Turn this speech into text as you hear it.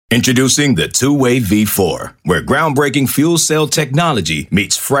Introducing the Two-Way V4, where groundbreaking fuel cell technology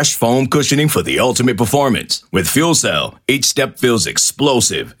meets fresh foam cushioning for the ultimate performance. With Fuel Cell, each step feels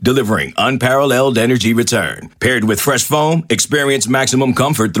explosive, delivering unparalleled energy return. Paired with fresh foam, experience maximum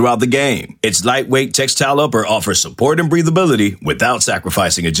comfort throughout the game. Its lightweight textile upper offers support and breathability without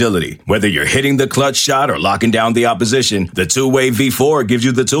sacrificing agility. Whether you're hitting the clutch shot or locking down the opposition, the Two-Way V4 gives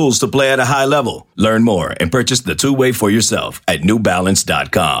you the tools to play at a high level. Learn more and purchase the Two-Way for yourself at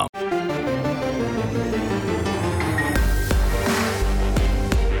newbalance.com.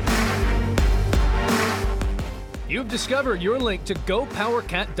 You've discovered your link to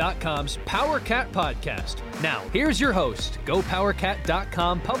GoPowerCat.com's PowerCat podcast. Now, here's your host,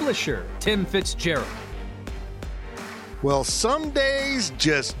 GoPowerCat.com publisher, Tim Fitzgerald. Well, some days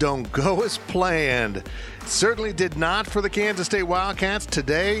just don't go as planned. It certainly did not for the Kansas State Wildcats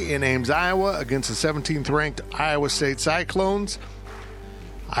today in Ames, Iowa, against the 17th-ranked Iowa State Cyclones.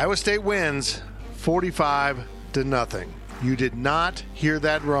 Iowa State wins 45-0. You did not hear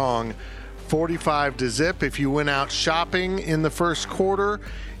that wrong. 45-0. If you went out shopping in the first quarter,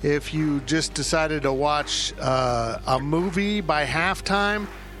 if you just decided to watch a movie by halftime,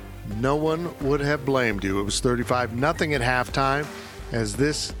 no one would have blamed you. It was 35-0 at halftime as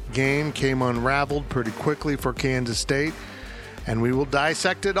this game came unraveled pretty quickly for Kansas State, and we will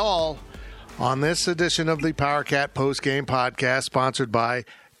dissect it all on this edition of the PowerCat Postgame Podcast, sponsored by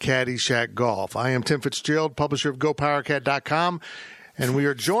Caddyshack Golf. I am Tim Fitzgerald, publisher of GoPowerCat.com, and we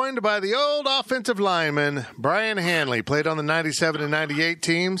are joined by the old offensive lineman, Brian Hanley, played on the 97 and 98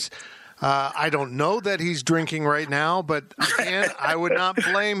 teams. I don't know that he's drinking right now, but I would not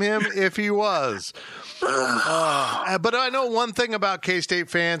blame him if he was. But I know one thing about K-State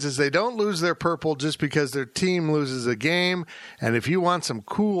fans is they don't lose their purple just because their team loses a game. And if you want some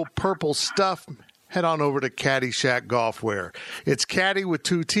cool purple stuff, head on over to Caddyshack Golfwear. It's Caddy with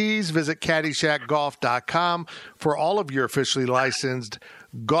 2 T's. Visit CaddyshackGolf.com for all of your officially licensed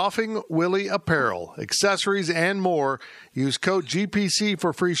Golfing Willie apparel, accessories, and more. Use code GPC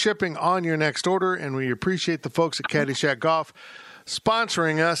for free shipping on your next order, and we appreciate the folks at Caddyshack Golf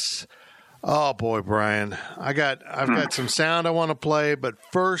sponsoring us. Oh boy, Brian, I've got some sound I want to play, but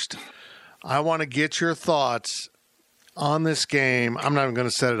first, I want to get your thoughts on this game. I'm not even going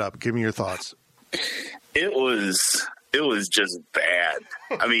to set it up. Give me your thoughts. It was just bad.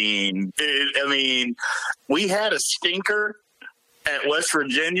 I mean, we had a stinker at West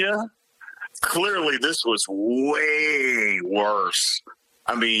Virginia. Clearly, this was way worse.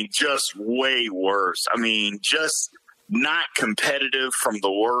 I mean, just way worse. I mean, just not competitive from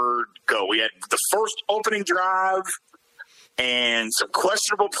the word go. We had the first opening drive and some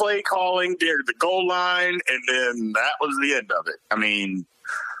questionable play calling near the goal line, and then that was the end of it. I mean,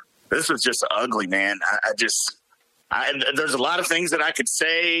 this was just ugly, man. There's a lot of things that I could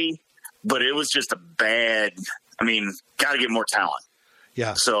say, but it was just a bad. I mean, got to get more talent.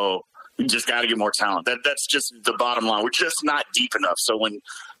 Yeah. So you just got to get more talent. That's just the bottom line. We're just not deep enough. So when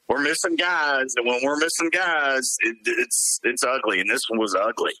we're missing guys, it's ugly. And this one was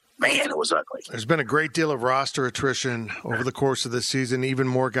ugly. Man, it was ugly. There's been a great deal of roster attrition over the course of this season. Even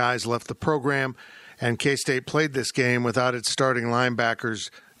more guys left the program, and K-State played this game without its starting linebackers,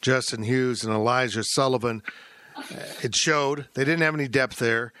 Justin Hughes and Elijah Sullivan. It showed. They didn't have any depth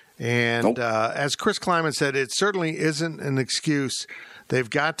there. And as Chris Kleiman said, it certainly isn't an excuse. They've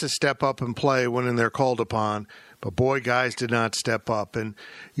got to step up and play when they're called upon. But, boy, guys did not step up. And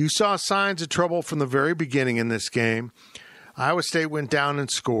you saw signs of trouble from the very beginning in this game. Iowa State went down and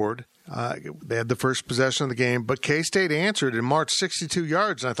scored. They had the first possession of the game. But K-State answered and marched 62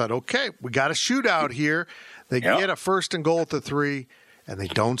 yards. And I thought, okay, we got a shootout here. They get a first and goal at the 3. And they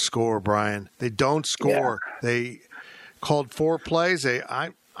don't score, Brian. They don't score. Yeah. They called 4 plays.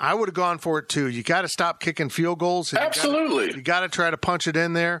 I would have gone for it too. You got to stop kicking field goals. Absolutely. You got to try to punch it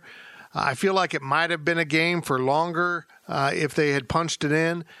in there. I feel like it might have been a game for longer if they had punched it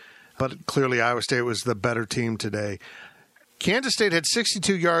in. But clearly Iowa State was the better team today. Kansas State had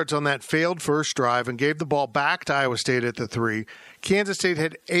 62 yards on that failed first drive and gave the ball back to Iowa State at the 3. Kansas State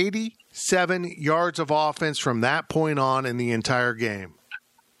had 87 yards of offense from that point on in the entire game.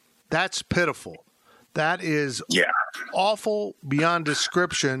 That's pitiful. That is awful beyond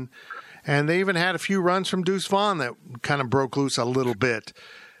description. And they even had a few runs from Deuce Vaughn that kind of broke loose a little bit.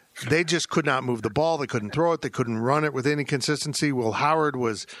 They just could not move the ball. They couldn't throw it. They couldn't run it with any consistency. Will Howard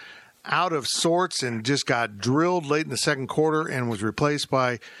was out of sorts and just got drilled late in the second quarter and was replaced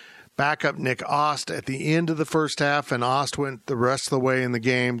by backup Nick Ost at the end of the first half. And Ost went the rest of the way in the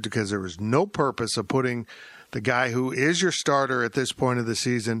game because there was no purpose of putting the guy who is your starter at this point of the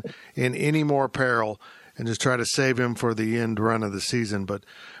season in any more peril. and just try to save him for the end run of the season. But,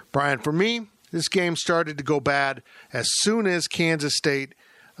 Brian, for me, this game started to go bad as soon as Kansas State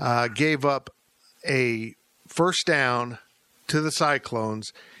gave up a first down to the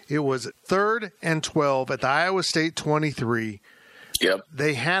Cyclones. It was 3rd and 12 at the Iowa State 23. Yep.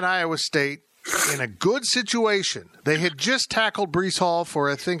 They had Iowa State in a good situation. They had just tackled Breece Hall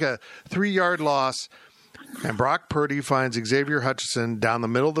for, I think, a 3-yard loss. And Brock Purdy finds Xavier Hutchinson down the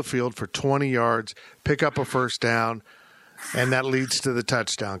middle of the field for 20 yards, pick up a first down, and that leads to the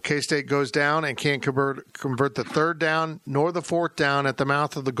touchdown. K-State goes down and can't convert the 3rd down nor the 4th down at the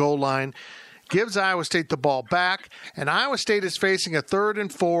mouth of the goal line. Gives Iowa State the ball back, and Iowa State is facing a 3rd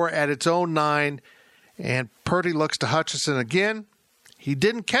and 4 at its own 9, and Purdy looks to Hutchinson again. He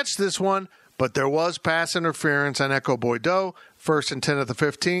didn't catch this one, but there was pass interference on Echo Boydo. 1st and 10 at the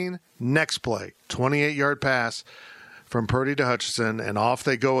 15. Next play, 28-yard pass from Purdy to Hutchinson, and off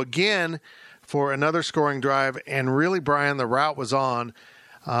they go again for another scoring drive. And really, Brian, the route was on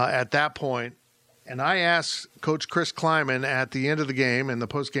at that point. And I asked Coach Chris Kleiman at the end of the game in the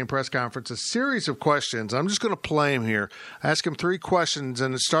post-game press conference a series of questions. I'm just going to play him here. I asked him 3 questions,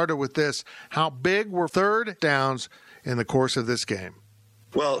 and it started with this. How big were 3rd downs in the course of this game?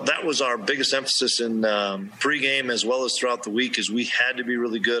 Well, that was our biggest emphasis in pregame as well as throughout the week, is we had to be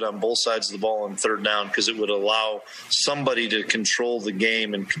really good on both sides of the ball on 3rd down, because it would allow somebody to control the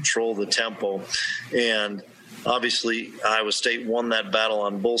game and control the tempo. And obviously, Iowa State won that battle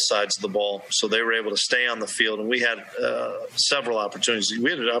on both sides of the ball, so they were able to stay on the field. And we had several opportunities. We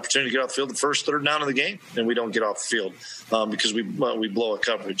had an opportunity to get off the field the first 3rd down of the game, and we don't get off the field because we blow a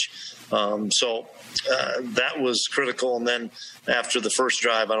coverage. So that was critical. And then after the first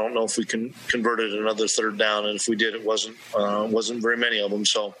drive, I don't know if we converted another 3rd down, and if we did, it wasn't very many of them.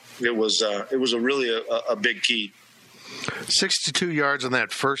 So it was a really big key. 62 yards on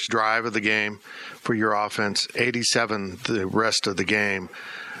that first drive of the game for your offense, 87 the rest of the game.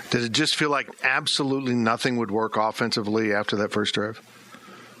 Did it just feel like absolutely nothing would work offensively after that first drive?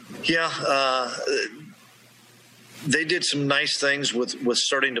 Yeah, they did some nice things with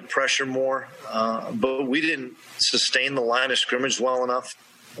starting to pressure more, but we didn't sustain the line of scrimmage well enough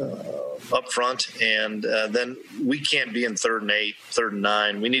up front, and then we can't be in 3rd and 8, 3rd and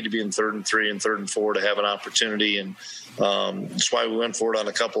 9. We need to be in 3rd and 3 and 3rd and 4 to have an opportunity, and that's why we went for it on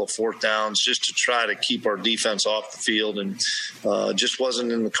a couple of 4th downs, just to try to keep our defense off the field, and just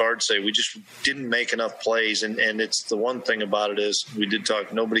wasn't in the cards today. We just didn't make enough plays, and it's the one thing about it is we did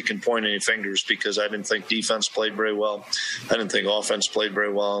talk, nobody can point any fingers, because I didn't think defense played very well. I didn't think offense played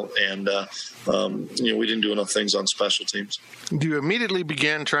very well, and we didn't do enough things on special teams. Do you immediately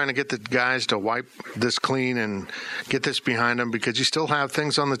begin trying to get the guys to wipe this clean and get this behind them, because you still have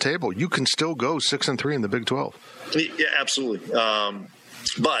things on the table? You can still go 6-3 in the Big 12. Yeah, absolutely.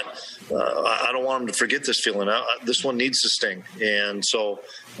 But I don't want them to forget this feeling. This one needs to sting. And so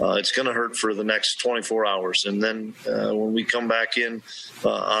it's going to hurt for the next 24 hours. And then when we come back in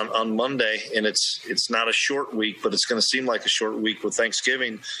on Monday, and it's not a short week, but it's going to seem like a short week with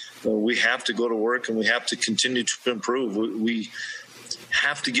Thanksgiving, we have to go to work and we have to continue to improve. We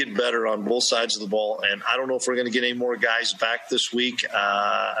have to get better on both sides of the ball. And I don't know if we're going to get any more guys back this week.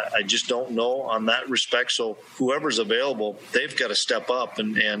 I just don't know on that respect. So whoever's available, they've got to step up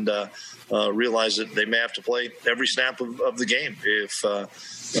and realize that they may have to play every snap of the game. If,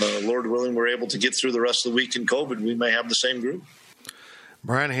 Lord willing, we're able to get through the rest of the week in COVID, we may have the same group.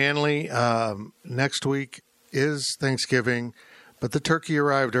 Brian Hanley, next week is Thanksgiving, but the turkey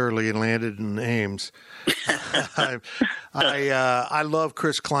arrived early and landed in Ames. I love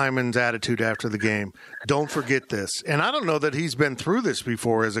Chris Kleiman's attitude after the game. Don't forget this. And I don't know that he's been through this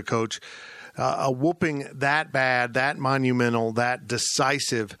before as a coach. A whooping that bad, that monumental, that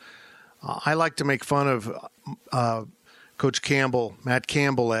decisive. I like to make fun of Coach Campbell, Matt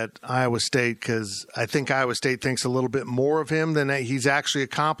Campbell at Iowa State, because I think Iowa State thinks a little bit more of him than he's actually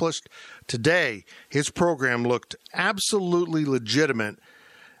accomplished. Today, his program looked absolutely legitimate.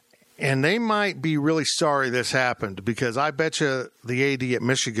 And they might be really sorry this happened, because I bet you the AD at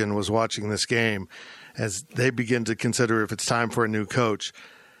Michigan was watching this game as they begin to consider if it's time for a new coach.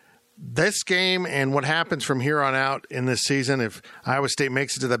 This game and what happens from here on out in this season, if Iowa State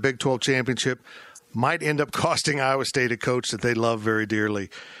makes it to the Big 12 championship, might end up costing Iowa State a coach that they love very dearly,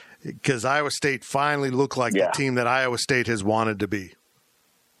 because Iowa State finally looked like the team that Iowa State has wanted to be.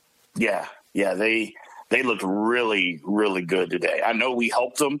 Yeah, they looked really, really good today. I know we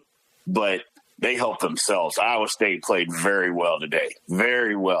helped them, but they helped themselves. Iowa State played very well today.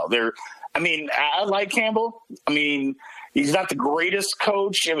 Very well. I like Campbell. I mean, He's not the greatest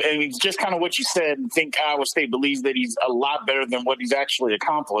coach, and it's just kind of what you said. I think Iowa State believes that he's a lot better than what he's actually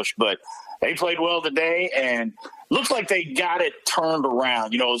accomplished, but they played well today, and looks like they got it turned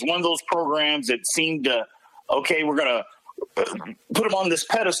around. It was one of those programs that seemed to, okay, we're going to put them on this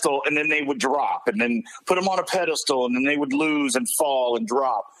pedestal, and then they would drop, and then put them on a pedestal, and then they would lose and fall and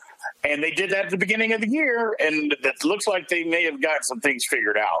drop. And they did that at the beginning of the year, and it looks like they may have got some things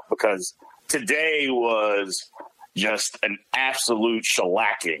figured out, because today was just an absolute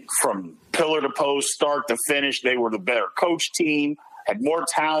shellacking from pillar to post, start to finish. They were the better coach team, had more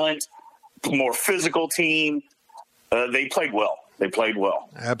talent, more physical team. They played well.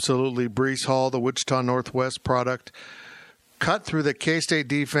 Absolutely. Breece Hall, the Wichita Northwest product, cut through the K-State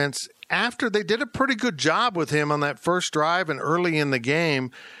defense after they did a pretty good job with him on that first drive and early in the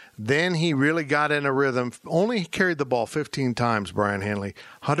game. Then he really got in a rhythm. Only carried the ball 15 times, Brian Hanley.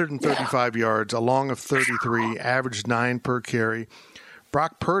 135 yards, a long of 33, averaged 9 per carry.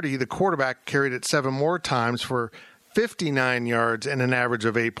 Brock Purdy, the quarterback, carried it 7 more times for 59 yards and an average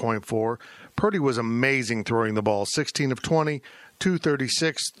of 8.4. Purdy was amazing throwing the ball. 16 of 20,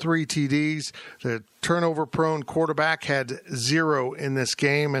 236, 3 TDs. The turnover-prone quarterback had 0 in this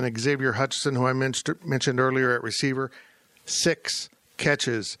game. And Xavier Hutchinson, who I mentioned earlier at receiver, 6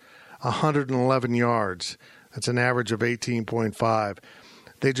 catches, 111 yards. That's an average of 18.5.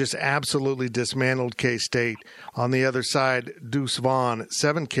 They just absolutely dismantled K-State. On the other side, Deuce Vaughn,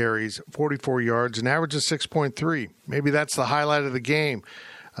 7 carries, 44 yards, an average of 6.3. Maybe that's the highlight of the game.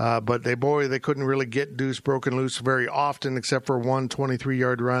 But they couldn't really get Deuce broken loose very often, except for one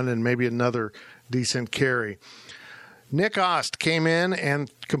 23-yard run and maybe another decent carry. Nick Ost came in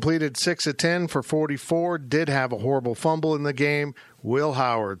and completed 6 of 10 for 44, did have a horrible fumble in the game. Will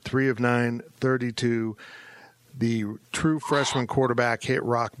Howard, 3 of 9, 32. The true freshman quarterback hit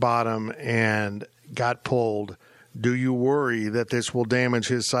rock bottom and got pulled. Do you worry that this will damage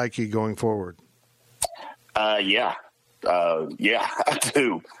his psyche going forward? Yeah, I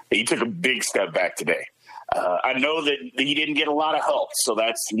do. He took a big step back today. I know that he didn't get a lot of help, so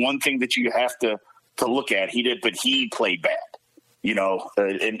that's one thing that you have to look at. But he played bad. In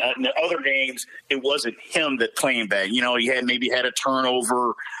other games, it wasn't him that played bad. He had a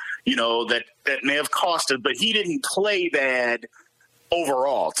turnover, that may have cost him, but he didn't play bad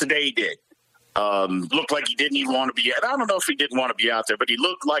overall. Today he did. Looked like he didn't even want to be. I don't know if he didn't want to be out there, but he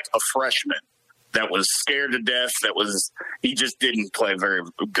looked like a freshman that was scared to death. He just didn't play a very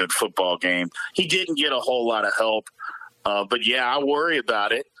good football game. He didn't get a whole lot of help. But yeah, I worry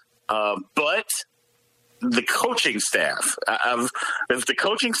about it. But the coaching staff, if the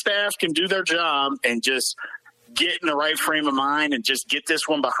coaching staff can do their job and just get in the right frame of mind and just get this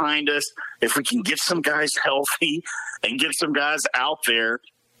one behind us, if we can get some guys healthy and get some guys out there,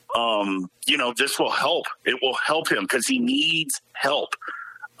 this will help. It will help him because he needs help.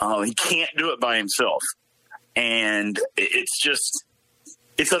 He can't do it by himself. And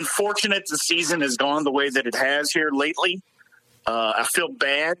it's unfortunate the season has gone the way that it has here lately. I feel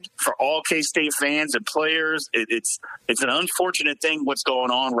bad for all K-State fans and players. It's an unfortunate thing what's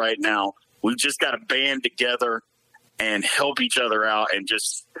going on right now. We've just got to band together and help each other out and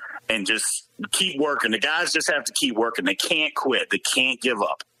just keep working. The guys just have to keep working. They can't quit. They can't give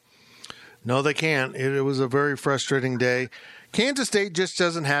up. No, they can't. It was a very frustrating day. Kansas State just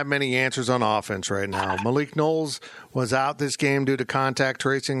doesn't have many answers on offense right now. Malik Knowles was out this game due to contact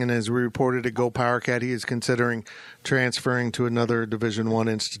tracing, and as we reported at Go PowerCat, he is considering transferring to another Division I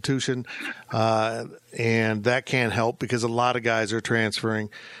institution, and that can't help because a lot of guys are transferring.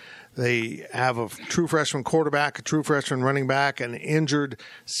 They have a true freshman quarterback, a true freshman running back, an injured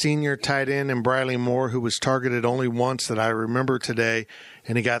senior tight end in Briley Moore, who was targeted only once that I remember today,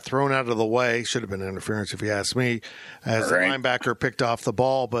 and he got thrown out of the way. Should have been interference if you ask me, as the linebacker picked off the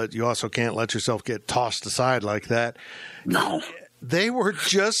ball, but you also can't let yourself get tossed aside like that. No. They were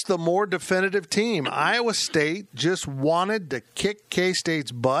just the more definitive team. Iowa State just wanted to kick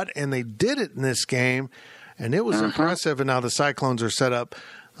K-State's butt, and they did it in this game, and it was impressive. And now the Cyclones are set up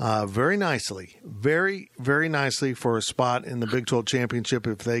very nicely, very, very nicely for a spot in the Big 12 Championship.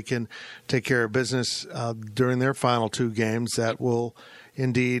 If they can take care of business during their final 2 games, that will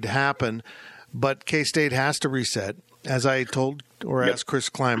indeed happen. But K-State has to reset. As I told or asked Chris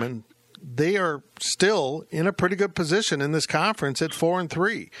Kleiman, they are still in a pretty good position in this conference at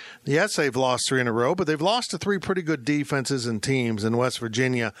 4-3. Yes, they've lost 3 in a row, but they've lost to 3 pretty good defenses and teams in West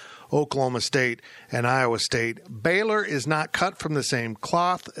Virginia, Oklahoma State, and Iowa State. Baylor is not cut from the same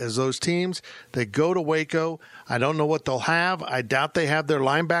cloth as those teams. They go to Waco. I don't know what they'll have. I doubt they have their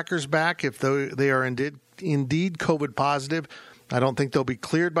linebackers back if they are indeed COVID positive. I don't think they'll be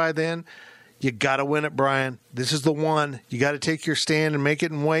cleared by then. You got to win it, Brian. This is the one. You got to take your stand and make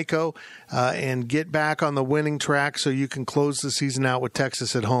it in Waco and get back on the winning track so you can close the season out with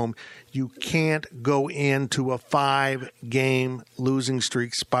Texas at home. You can't go into a 5-game losing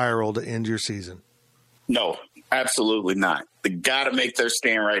streak spiral to end your season. No, absolutely not. They got to make their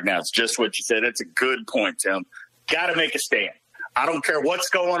stand right now. It's just what you said. That's a good point, Tim. Got to make a stand. I don't care what's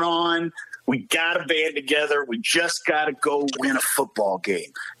going on. We got to band together. We just got to go win a football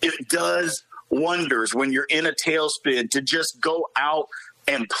game. It does wonders when you're in a tailspin to just go out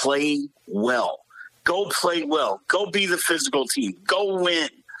and play well. Go play well. Go be the physical team. Go win.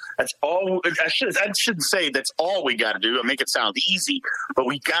 That's all. I shouldn't say that's all we got to do. I make it sound easy, but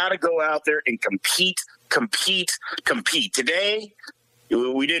we got to go out there and compete. Today,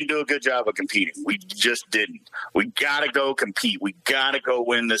 we didn't do a good job of competing. We just didn't. We got to go compete. We got to go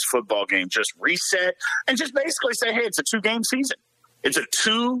win this football game. Just reset and just basically say, hey, it's a 2-game season. It's a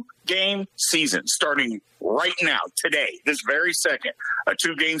 2-game season starting right now, today, this very second, a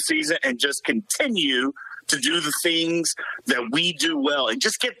 2-game season, and just continue to do the things that we do well and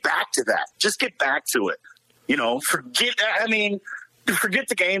just get back to that. Just get back to it. Forget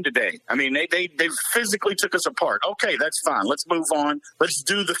the game today. I mean, they physically took us apart. Okay, that's fine. Let's move on. Let's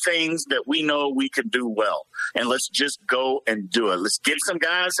do the things that we know we can do well, and let's just go and do it. Let's get some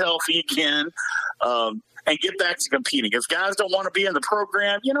guys healthy again. And get back to competing. If guys don't want to be in the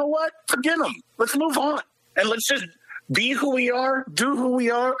program, you know what? Forget them. Let's move on. And let's just be who we are, do who we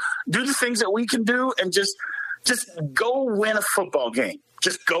are, do the things that we can do, and just go win a football game.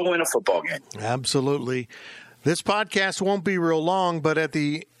 Just go win a football game. Absolutely. This podcast won't be real long, but at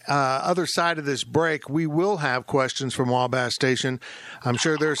the other side of this break, we will have questions from Wabash Station. I'm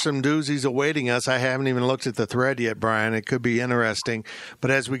sure there's some doozies awaiting us. I haven't even looked at the thread yet, Brian. It could be interesting.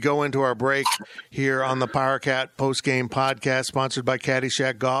 But as we go into our break here on the PowerCat Postgame Podcast, sponsored by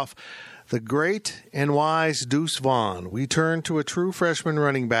Caddyshack Golf, the great and wise Deuce Vaughn, we turn to a true freshman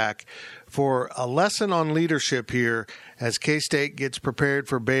running back for a lesson on leadership here as K-State gets prepared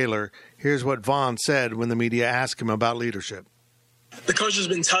for Baylor. Here's what Vaughn said when the media asked him about leadership. The coach has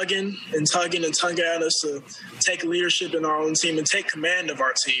been tugging at us to take leadership in our own team and take command of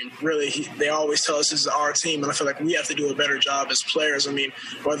our team. Really, they always tell us this is our team, and I feel like we have to do a better job as players. I mean,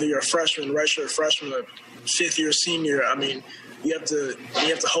 whether you're a freshman, redshirt freshman, a fifth-year senior, I mean, you have to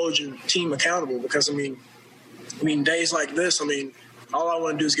hold your team accountable because, I mean, days like this, I mean, all I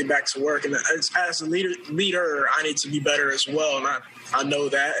want to do is get back to work. And as a leader, I need to be better as well. And I know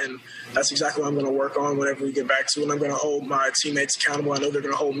that. And that's exactly what I'm going to work on whenever we get back to it. And I'm going to hold my teammates accountable. I know they're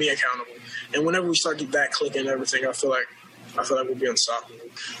going to hold me accountable. And whenever we start to get that click and everything, I feel like we'll be unstoppable.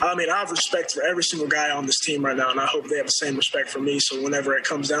 I mean, I have respect for every single guy on this team right now. And I hope they have the same respect for me. So whenever it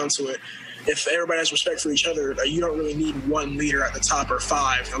comes down to it, if everybody has respect for each other, you don't really need one leader at the top or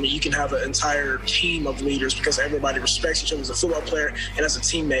 5. I mean, you can have an entire team of leaders because everybody respects each other as a football player and as a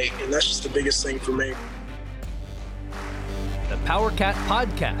teammate, and that's just the biggest thing for me. The PowerCat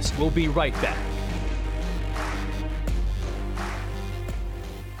Podcast will be right back.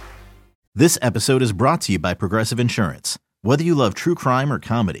 This episode is brought to you by Progressive Insurance. Whether you love true crime or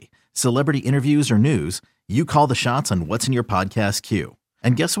comedy, celebrity interviews or news, you call the shots on what's in your podcast queue.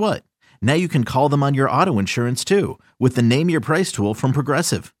 And guess what? Now you can call them on your auto insurance too with the Name Your Price tool from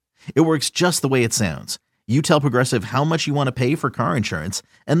Progressive. It works just the way it sounds. You tell Progressive how much you want to pay for car insurance,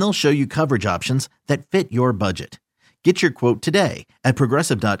 and they'll show you coverage options that fit your budget. Get your quote today at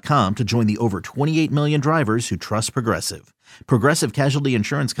Progressive.com to join the over 28 million drivers who trust Progressive. Progressive Casualty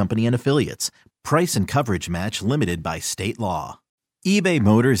Insurance Company and Affiliates. Price and coverage match limited by state law. eBay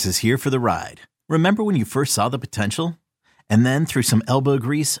Motors is here for the ride. Remember when you first saw the potential? And then through some elbow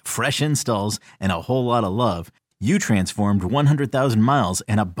grease, fresh installs, and a whole lot of love, you transformed 100,000 miles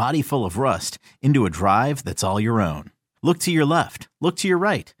and a body full of rust into a drive that's all your own. Look to your left. Look to your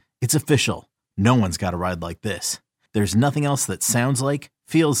right. It's official. No one's got a ride like this. There's nothing else that sounds like,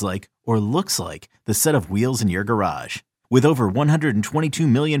 feels like, or looks like the set of wheels in your garage. With over 122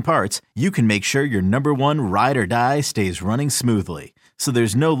 million parts, you can make sure your number one ride or die stays running smoothly. So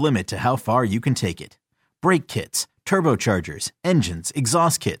there's no limit to how far you can take it. Brake kits, turbochargers, engines,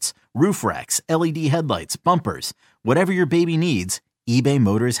 exhaust kits, roof racks, LED headlights, bumpers, whatever your baby needs, eBay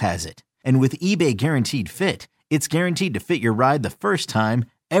Motors has it. And with eBay Guaranteed Fit, it's guaranteed to fit your ride the first time,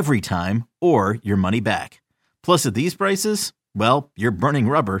 every time, or your money back. Plus at these prices, well, you're burning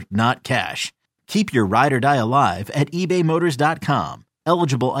rubber, not cash. Keep your ride or die alive at ebaymotors.com.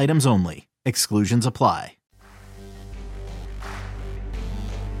 Eligible items only. Exclusions apply.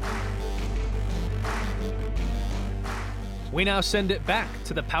 We now send it back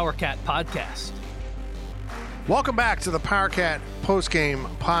to the PowerCat Podcast. Welcome back to the PowerCat Postgame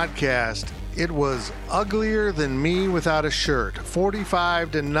Podcast. It was uglier than me without a shirt.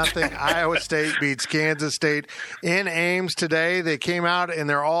 45-0, Iowa State beats Kansas State in Ames today. They came out in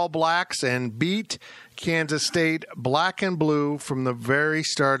their all blacks and beat Kansas State black and blue from the very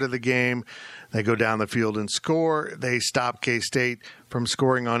start of the game. They go down the field and score. They stop K-State from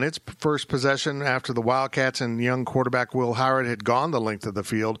scoring on its first possession after the Wildcats and young quarterback Will Howard had gone the length of the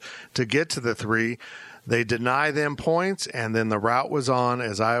field to get to the 3. They deny them points, and then the rout was on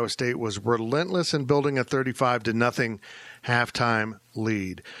as Iowa State was relentless in building a 35-0 halftime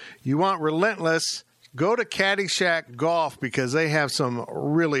lead. You want relentless? Go to Caddyshack Golf because they have some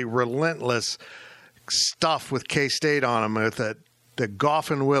really relentless stuff with K-State on them with the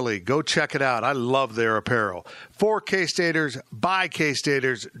Golfin' Willie. Go check it out. I love their apparel. For K-Staters, by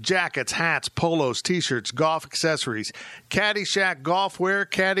K-Staters, jackets, hats, polos, T-shirts, golf accessories. Caddyshack Golfwear,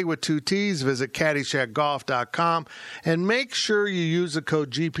 caddy with 2 T's. Visit caddyshackgolf.com and make sure you use the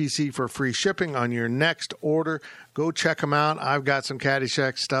code GPC for free shipping on your next order. Go check them out. I've got some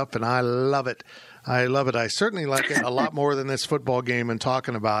Caddyshack stuff, and I love it. I love it. I certainly like it a lot more than this football game and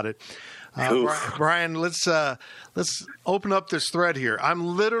talking about it. Brian, let's open up this thread here.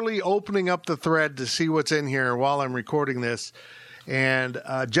 I'm literally opening up the thread to see what's in here while I'm recording this. And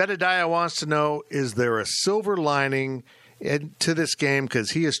Jedediah wants to know, is there a silver lining to this game?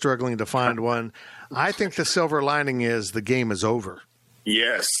 Because he is struggling to find one. I think the silver lining is the game is over.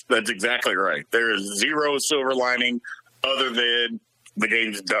 Yes, that's exactly right. There is zero silver lining other than the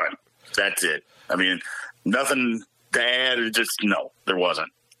game's done. That's it. I mean, nothing to add. No, there wasn't.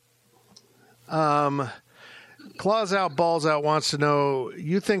 Claws Out, Balls Out wants to know,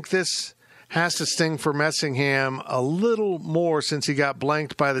 you think this has to sting for Messingham a little more since he got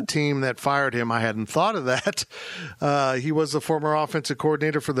blanked by the team that fired him? I hadn't thought of that. He was the former offensive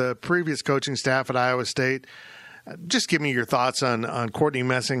coordinator for the previous coaching staff at Iowa State. Just give me your thoughts on Courtney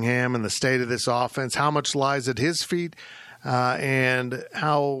Messingham and the state of this offense. How much lies at his feet, and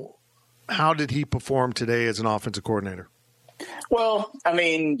how did he perform today as an offensive coordinator? Well, I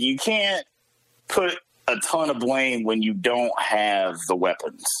mean, you can't put a ton of blame when you don't have the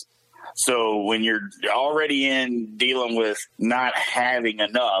weapons. So when you're already in dealing with not having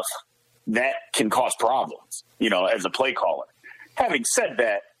enough, that can cause problems, as a play caller. Having said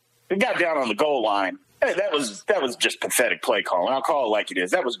that, we got down on the goal line. Hey, that was just pathetic play calling. I'll call it like it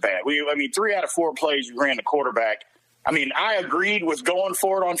is. That was bad. 3 out of 4 plays you ran the quarterback. I agreed with going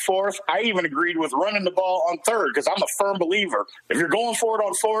for it on 4th. I even agreed with running the ball on 3rd because I'm a firm believer. If you're going for it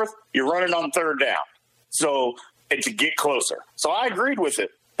on 4th, you're running on 3rd down. So, and to get closer. So I agreed with it.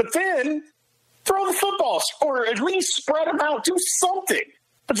 But then throw the football or at least spread them out. Do something.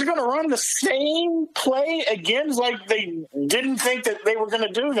 But you're going to run the same play again? It's like they didn't think that they were going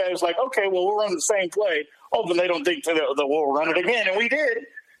to do that. It's like, okay, well, we'll run the same play. Oh, but they don't think that we'll run it again. And we did.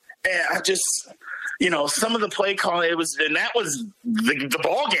 And I just... some of the play calling, that was the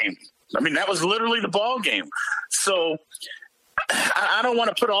ball game. That was literally the ball game. So I don't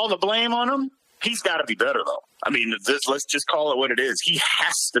want to put all the blame on him. He's got to be better, though. Let's just call it what it is. He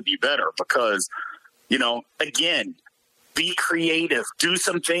has to be better because, again, be creative, do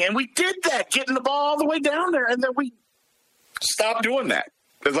something. And we did that, getting the ball all the way down there. And then we stopped doing that.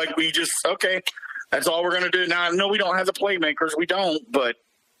 It's like we just, okay, that's all we're going to do. Now, I know we don't have the playmakers. We don't, but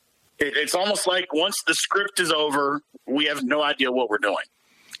it's almost like once the script is over, we have no idea what we're doing.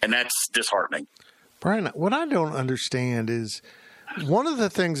 And that's disheartening. Brian, what I don't understand is one of the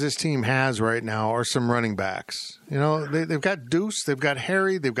things this team has right now are some running backs. They've got Deuce, they've got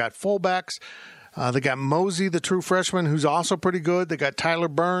Harry, they've got fullbacks. They got Mosey, the true freshman, who's also pretty good. They got Tyler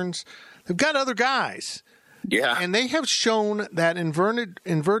Burns. They've got other guys. Yeah. And they have shown that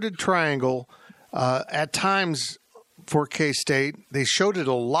inverted triangle at times for K-State. They showed it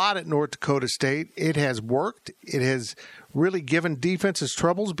a lot at North Dakota State. It has worked. It has really given defenses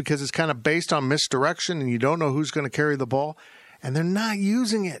troubles because it's kind of based on misdirection and you don't know who's going to carry the ball. And they're not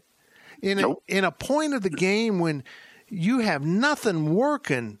using it. In a point of the game when you have nothing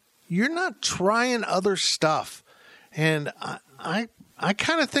working, you're not trying other stuff. And I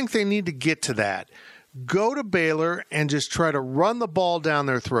kind of think they need to get to that. Go to Baylor and just try to run the ball down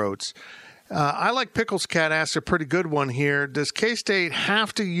their throats. I like Pickles Cat asked a pretty good one here. Does K-State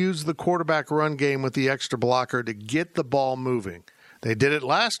have to use the quarterback run game with the extra blocker to get the ball moving? They did it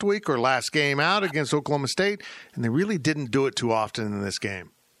last week or last game out against Oklahoma State, and they really didn't do it too often in this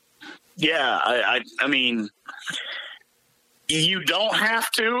game. Yeah, I mean, you don't have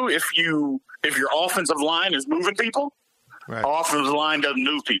to if your offensive line is moving people. Right. Offensive line doesn't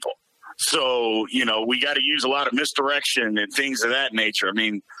move people. So, we got to use a lot of misdirection and things of that nature.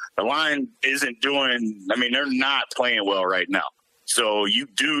 The line isn't they're not playing well right now. So you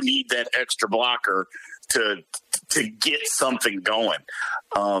do need that extra blocker to get something going.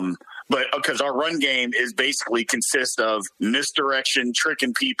 But because our run game is basically consists of misdirection,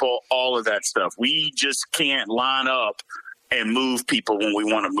 tricking people, all of that stuff. We just can't line up and move people when we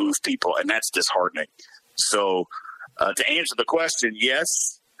want to move people, and that's disheartening. So to answer the question, yes,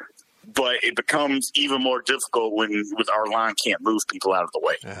 but it becomes even more difficult when our line can't move people out of the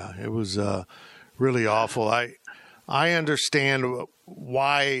way. Yeah, it was really awful. I understand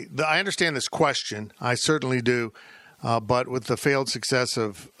why – I understand this question. I certainly do. But with the failed success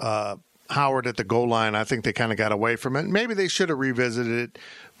of Howard at the goal line, I think they kind of got away from it. Maybe they should have revisited it,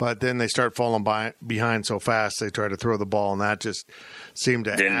 but then they start falling behind so fast they try to throw the ball, and that just seemed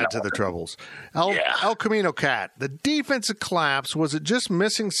to add to the troubles. El Camino Cat, the defensive collapse, was it just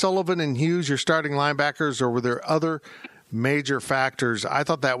missing Sullivan and Hughes, your starting linebackers, or were there other major factors? I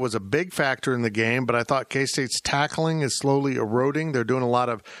thought that was a big factor in the game, but I thought K-State's tackling is slowly eroding. They're doing a lot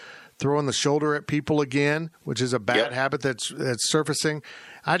of throwing the shoulder at people again, which is a bad habit that's surfacing.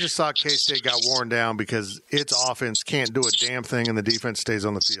 I just thought K-State got worn down because its offense can't do a damn thing and the defense stays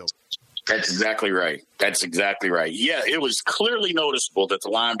on the field. That's exactly right. Yeah, it was clearly noticeable that the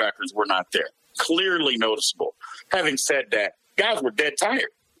linebackers were not there. Clearly noticeable. Having said that, guys were dead tired.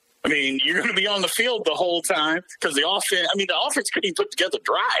 I mean, you're going to be on the field the whole time because the offense couldn't even put together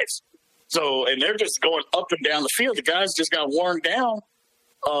drives. So, and they're just going up and down the field. The guys just got worn down.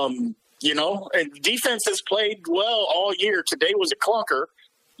 And defense has played well all year. Today was a clunker,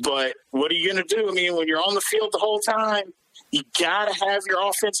 but what are you going to do? I mean, when you're on the field the whole time, you got to have your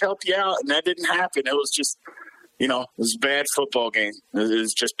offense help you out, and that didn't happen. It was just, it was a bad football game. It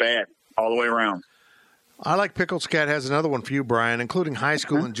was just bad all the way around. I like Pickles Cat has another one for you, Brian, including high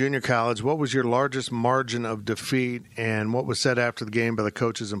school and junior college. What was your largest margin of defeat, and what was said after the game by the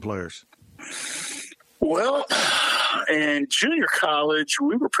coaches and players? Well, in junior college,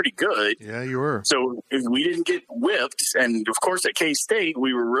 we were pretty good. Yeah, you were. So we didn't get whipped. And, of course, at K-State,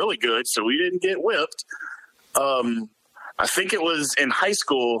 we were really good, so we didn't get whipped. I think it was in high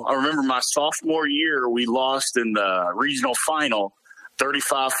school. I remember my sophomore year, we lost in the regional final,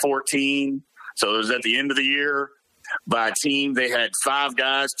 35-14. So it was at the end of the year. By a team, they had 5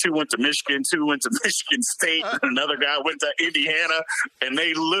 guys. 2 went to Michigan, 2 went to Michigan State, and another guy went to Indiana. And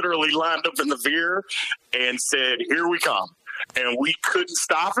they literally lined up in the veer and said, "Here we come." And we couldn't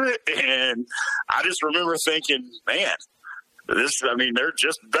stop it. And I just remember thinking, man, they're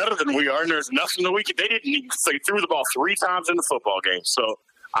just better than we are, and there's nothing that we could. They threw the ball 3 times in the football game. So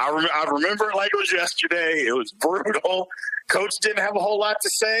I remember it like it was yesterday. It was brutal. Coach didn't have a whole lot to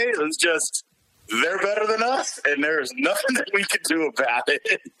say. It was just, they're better than us, and there's nothing that we could do about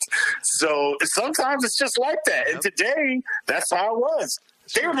it. So sometimes it's just like that. And today, that's how it was.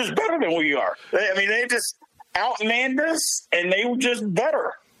 They were just better than we are. They just outmanned us, and they were just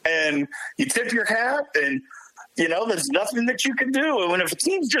better. And you tip your hat, and, there's nothing that you can do. And if a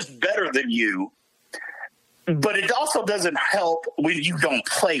team's just better than you, but it also doesn't help when you don't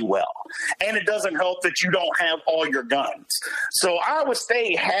play well. And it doesn't help that you don't have all your guns. So Iowa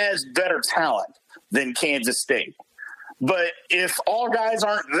State has better talent than Kansas State. But if all guys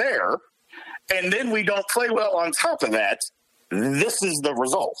aren't there, and then we don't play well on top of that, this is the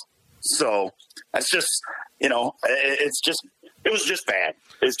result. So that's just, it was just bad.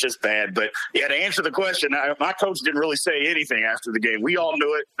 It's just bad. But, yeah, to answer the question, my coach didn't really say anything after the game. We all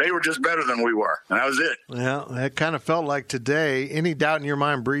knew it. They were just better than we were, and that was it. Well, it kind of felt like today. Any doubt in your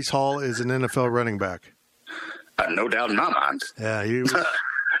mind Breece Hall is an NFL running back? No doubt in my mind. Yeah,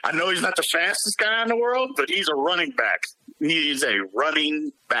 I know he's not the fastest guy in the world, but he's a running back. He's a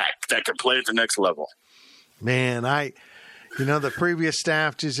running back that can play at the next level. Man, the previous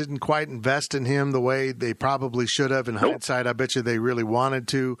staff just didn't quite invest in him the way they probably should have. In hindsight, I bet you they really wanted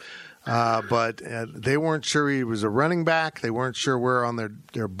to. But they weren't sure he was a running back. They weren't sure where on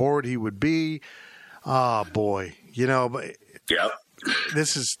their board he would be. Oh, boy. Yep.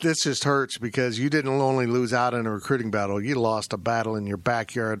 This just hurts because you didn't only lose out in a recruiting battle. You lost a battle in your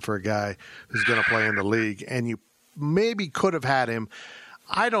backyard for a guy who's going to play in the league. And you maybe could have had him.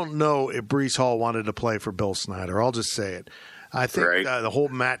 I don't know if Breece Hall wanted to play for Bill Snyder. I'll just say it. I think the whole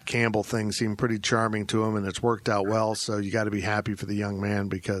Matt Campbell thing seemed pretty charming to him, and it's worked out well. So you got to be happy for the young man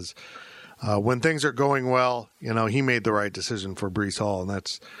because when things are going well, he made the right decision for Breece Hall, and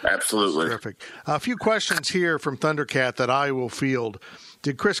that's absolutely terrific. A few questions here from Thundercat that I will field.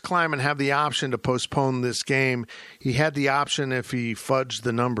 Did Chris Kleiman have the option to postpone this game? He had the option if he fudged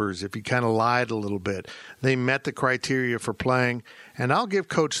the numbers, if he kind of lied a little bit. They met the criteria for playing, and I'll give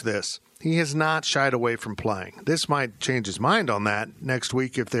Coach this. He has not shied away from playing. This might change his mind on that next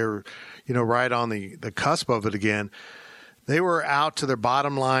week if they're, right on the cusp of it again. They were out to their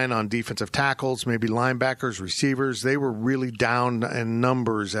bottom line on defensive tackles, maybe linebackers, receivers. They were really down in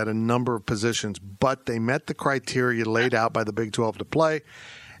numbers at a number of positions, but they met the criteria laid out by the Big 12 to play,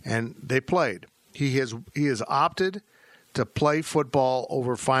 and they played. He has opted to play football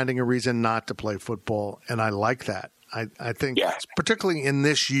over finding a reason not to play football, and I like that. I think, particularly in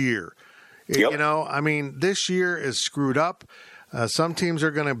this year. Yep. You know, I mean, this year is screwed up. Some teams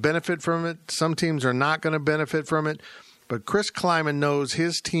are going to benefit from it. Some teams are not going to benefit from it. But Chris Klieman knows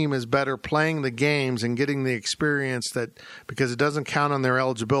his team is better playing the games and getting the experience because it doesn't count on their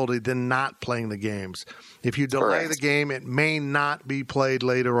eligibility than not playing the games. If you delay the game, it may not be played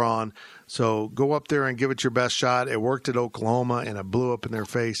later on. So go up there and give it your best shot. It worked at Oklahoma, and it blew up in their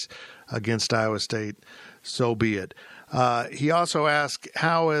face against Iowa State. So be it. He also asked,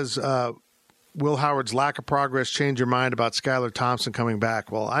 how has Will Howard's lack of progress changed your mind about Skylar Thompson coming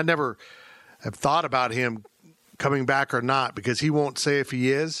back? Well, I never have thought about him coming back or not because he won't say if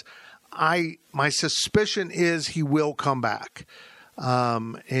he is. My suspicion is he will come back.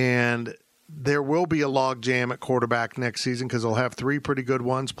 And there will be a log jam at quarterback next season because they'll have 3 pretty good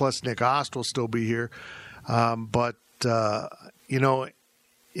ones, plus Nick Ost will still be here. But you know,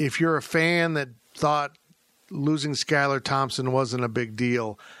 if you're a fan that thought losing Skylar Thompson wasn't a big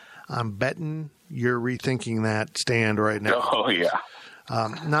deal, I'm betting you're rethinking that stand right now. Oh, yeah.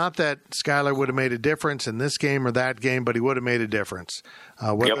 Not that Skylar would have made a difference in this game or that game, but he would have made a difference.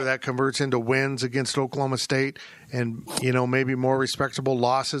 Whether that converts into wins against Oklahoma State and, you know, maybe more respectable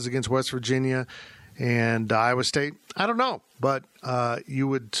losses against West Virginia and Iowa State, I don't know. But you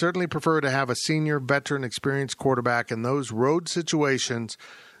would certainly prefer to have a senior, veteran, experienced quarterback in those road situations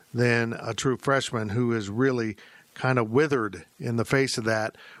than a true freshman who is really kind of withered in the face of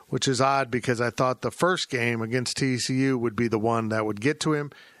that, which is odd because I thought the first game against TCU would be the one that would get to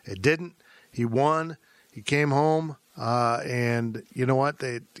him. It didn't. He won. He came home. And you know what?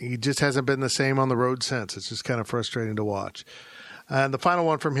 He just hasn't been the same on the road since. It's just kind of frustrating to watch. And the final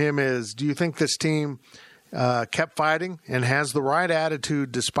one from him is, do you think this team kept fighting and has the right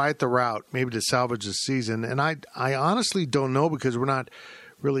attitude despite the rout, maybe to salvage the season? And I honestly don't know because we're not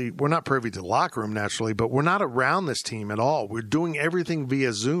privy to the locker room naturally, but we're not around this team at all. We're doing everything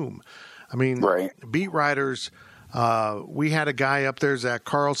via Zoom. I mean, beat writers, we had a guy up there, Zach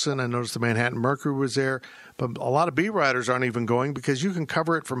Carlson. I noticed the Manhattan Mercury was there, but a lot of beat writers aren't even going because you can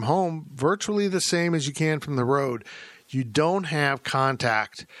cover it from home virtually the same as you can from the road. You don't have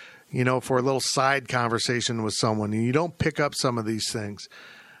contact, you know, for a little side conversation with someone, and you don't pick up some of these things.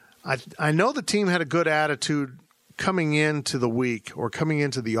 I know the team had a good attitude coming into the week or coming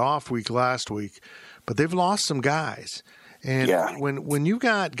into the off week last week, but they've lost some guys. And when you've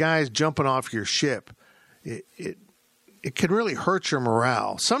got guys jumping off your ship, it can really hurt your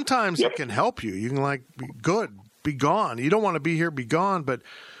morale. Sometimes it can help you. You can be gone. You don't want to be here, be gone. But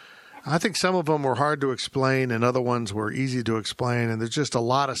I think some of them were hard to explain and other ones were easy to explain. And there's just a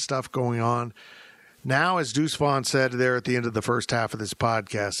lot of stuff going on. Now, as Deuce Vaughn said there at the end of the first half of this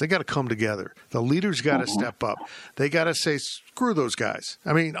podcast, they got to come together. The leaders got to step up. They got to say, screw those guys.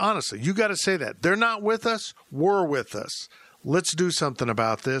 I mean, honestly, you got to say that. They're not with us. We're with us. Let's do something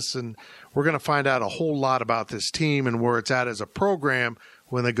about this. And we're going to find out a whole lot about this team and where it's at as a program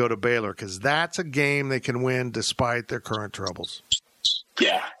when they go to Baylor, because that's a game they can win despite their current troubles.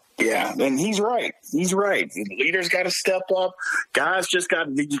 Yeah, and he's right. He's right. The leaders got to step up. Guys you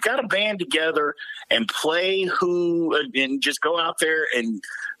got to band together and play and just go out there and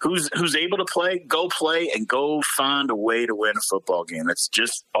who's able to play and go find a way to win a football game. That's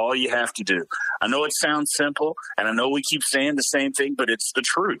just all you have to do. I know it sounds simple, and I know we keep saying the same thing, but it's the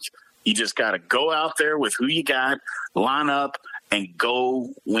truth. You just got to go out there with who you got, line up, and go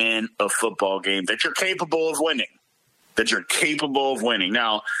win a football game that you're capable of winning.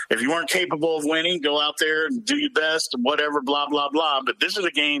 Now, if you weren't capable of winning, go out there and do your best and whatever, blah, blah, blah. But this is a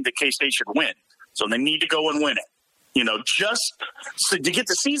game that K-State should win. So they need to go and win it, you know, just to get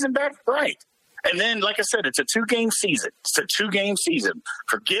the season back right. And then, like I said, it's a 2-game season.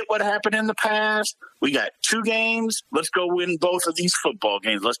 Forget what happened in the past. We got 2 games. Let's go win both of these football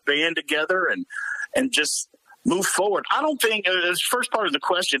games. Let's band together and just move forward. I don't think, as first part of the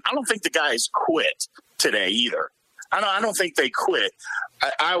question, I don't think the guys quit today either. I don't think they quit.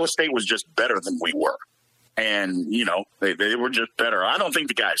 Iowa State was just better than we were. And, you know, they were just better. I don't think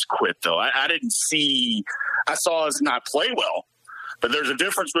the guys quit, though. I saw us not play well. But there's a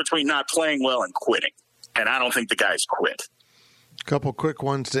difference between not playing well and quitting. And I don't think the guys quit. A couple quick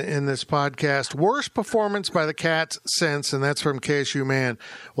ones to end this podcast. Worst performance by the Cats since, and that's from KSU Man.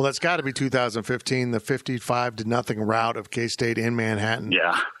 Well, that's got to be 2015, the 55-0 rout of K-State in Manhattan.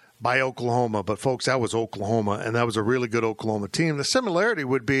 Yeah. by Oklahoma. But, folks, that was Oklahoma, and that was a really good Oklahoma team. The similarity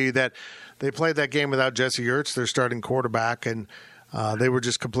would be that they played that game without Jesse Ertz, their starting quarterback, and they were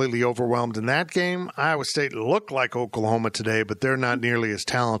just completely overwhelmed in that game. Iowa State looked like Oklahoma today, but they're not nearly as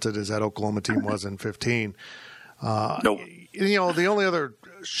talented as that Oklahoma team was in 15. Nope. The only other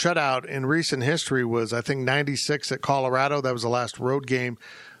shutout in recent history was, I think, 96 at Colorado. That was the last road game.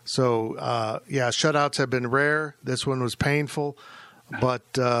 So, shutouts have been rare. This one was painful.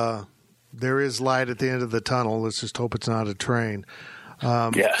 But there is light at the end of the tunnel. Let's just hope it's not a train.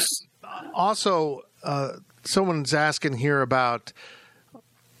 Yes. Also, someone's asking here about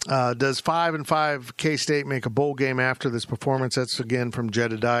does 5-5 K-State make a bowl game after this performance? That's, again, from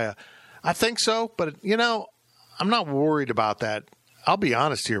Jedediah. I think so, but, I'm not worried about that. I'll be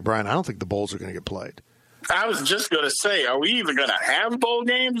honest here, Brian. I don't think the bowls are going to get played. I was just going to say, are we even going to have bowl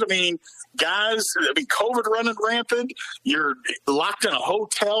games? I mean, guys, COVID running rampant. You're locked in a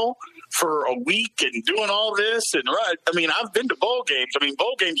hotel for a week and doing all this. And I've been to bowl games.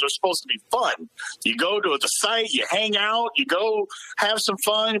 Bowl games are supposed to be fun. You go to the site, you hang out, you go have some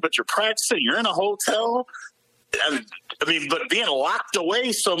fun, but you're practicing. You're in a hotel. But being locked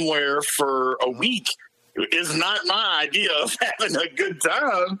away somewhere for a week is not my idea of having a good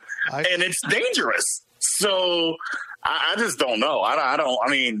time, and it's dangerous. So I just don't know. I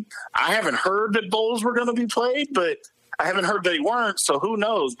haven't heard that bowls were going to be played, but I haven't heard they weren't. So who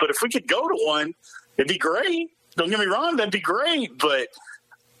knows? But if we could go to one, it'd be great. Don't get me wrong, that'd be great. But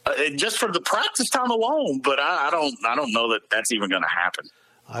just for the practice time alone. But I don't know that that's even going to happen.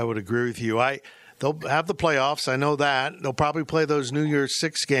 I would agree with you. They'll have the playoffs. I know that. They'll probably play those New Year's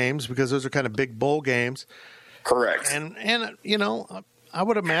 6 games because those are kind of big bowl games. Correct. And I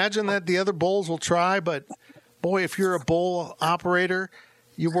would imagine that the other bowls will try, but, boy, if you're a bowl operator,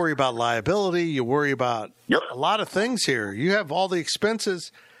 you worry about liability. You worry about a lot of things here. You have all the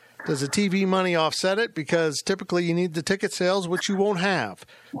expenses. Does the TV money offset it? Because typically you need the ticket sales, which you won't have.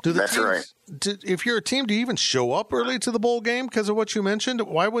 That's right. If you're a team, do you even show up early to the bowl game because of what you mentioned?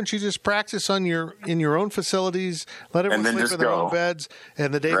 Why wouldn't you just practice in your own facilities, let everyone sleep in their own beds,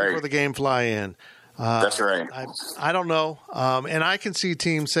 and the day before the game fly in? That's right. I don't know. And I can see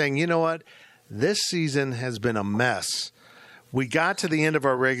teams saying, you know what? This season has been a mess. We got to the end of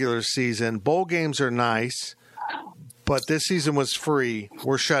our regular season. Bowl games are nice, but this season was free.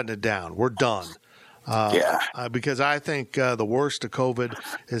 We're shutting it down. We're done. Because I think the worst of COVID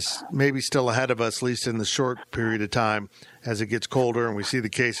is maybe still ahead of us, at least in the short period of time as it gets colder and we see the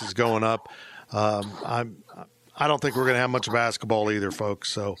cases going up. I don't think we're going to have much basketball either,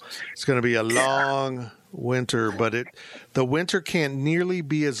 folks. So it's going to be a long winter, but the winter can't nearly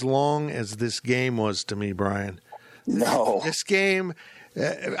be as long as this game was to me, Brian. No. This game,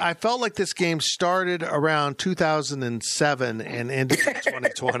 I felt like this game started around 2007 and ended in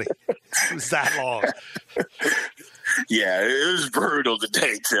 2020. It was that long. Yeah, it was brutal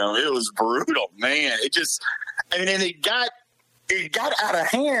today, Tim. It was brutal, man. And it got out of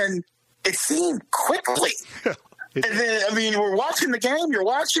hand. It seemed quickly. And then, we're watching the game, you're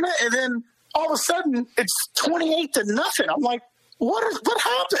watching it, and then all of a sudden it's 28-0. I'm like, what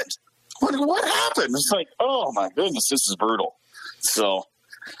happened? What happened? It's like, oh my goodness, this is brutal. So,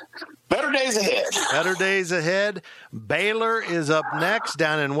 better days ahead. Better days ahead. Baylor is up next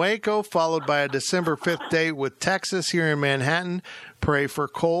down in Waco, followed by a December 5th date with Texas here in Manhattan. Pray for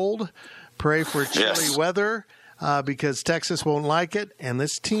cold. Pray for chilly weather. Because Texas won't like it. And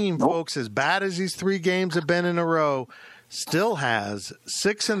this team, folks, as bad as these 3 games have been in a row, still has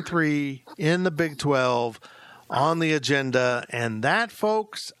 6-3 in the Big 12 on the agenda. And that,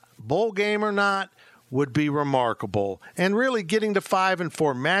 folks, bowl game or not, would be remarkable. And really getting to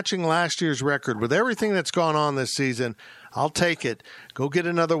 5-4, matching last year's record with everything that's gone on this season, I'll take it. Go get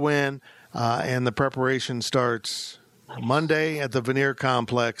another win. And the preparation starts Monday at the Veneer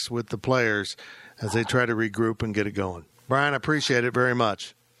Complex with the players as they try to regroup and get it going. Brian, I appreciate it very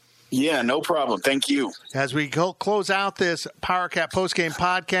much. Yeah, no problem. Thank you. As we close out this PowerCat postgame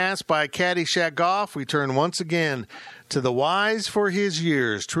podcast by Caddyshack Golf, we turn once again to the wise for his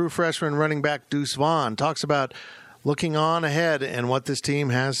years. True freshman running back Deuce Vaughn talks about looking on ahead and what this team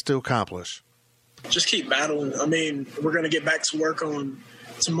has to accomplish. Just keep battling. We're going to get back to work on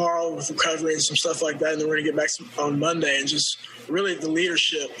tomorrow with recovery and some stuff like that, and then we're going to get back on Monday. And just really the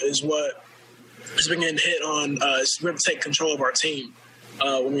leadership is what has been getting hit on. We're going to take control of our team.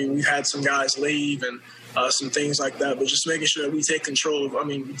 We've had some guys leave and some things like that, but just making sure that we take control of,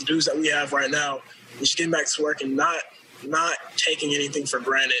 the dudes that we have right now, just getting back to work and not taking anything for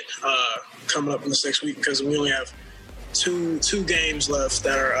granted coming up in this next week, because we only have two games left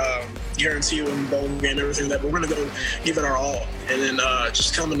that are guaranteed in bowl game, everything that. But we're gonna go give it our all, and then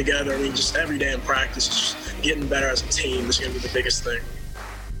just coming together. I mean, just every day in practice, just getting better as a team is gonna be the biggest thing.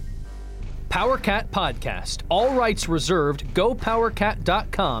 PowerCat Podcast. All rights reserved.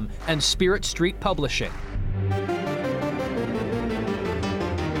 GoPowerCat.com and Spirit Street Publishing.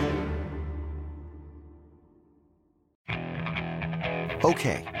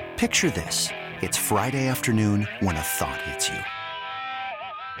 Okay, picture this. It's Friday afternoon when a thought hits you.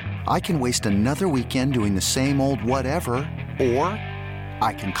 I can waste another weekend doing the same old whatever, or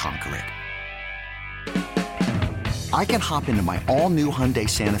I can conquer it. I can hop into my all-new Hyundai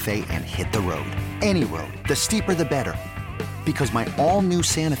Santa Fe and hit the road. Any road. The steeper, the better. Because my all-new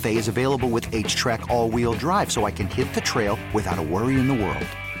Santa Fe is available with H-Track all-wheel drive, so I can hit the trail without a worry in the world.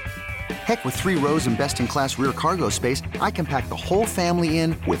 Heck, with 3 rows and best-in-class rear cargo space, I can pack the whole family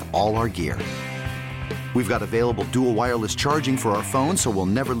in with all our gear. We've got available dual wireless charging for our phones, so we'll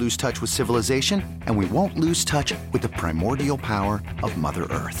never lose touch with civilization, and we won't lose touch with the primordial power of Mother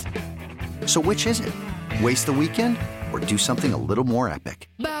Earth. So which is it? Waste the weekend or do something a little more epic?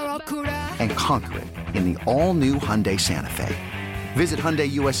 And conquer it in the all-new Hyundai Santa Fe. Visit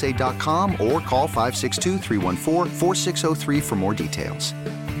HyundaiUSA.com or call 562-314-4603 for more details.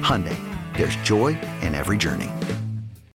 Hyundai, there's joy in every journey.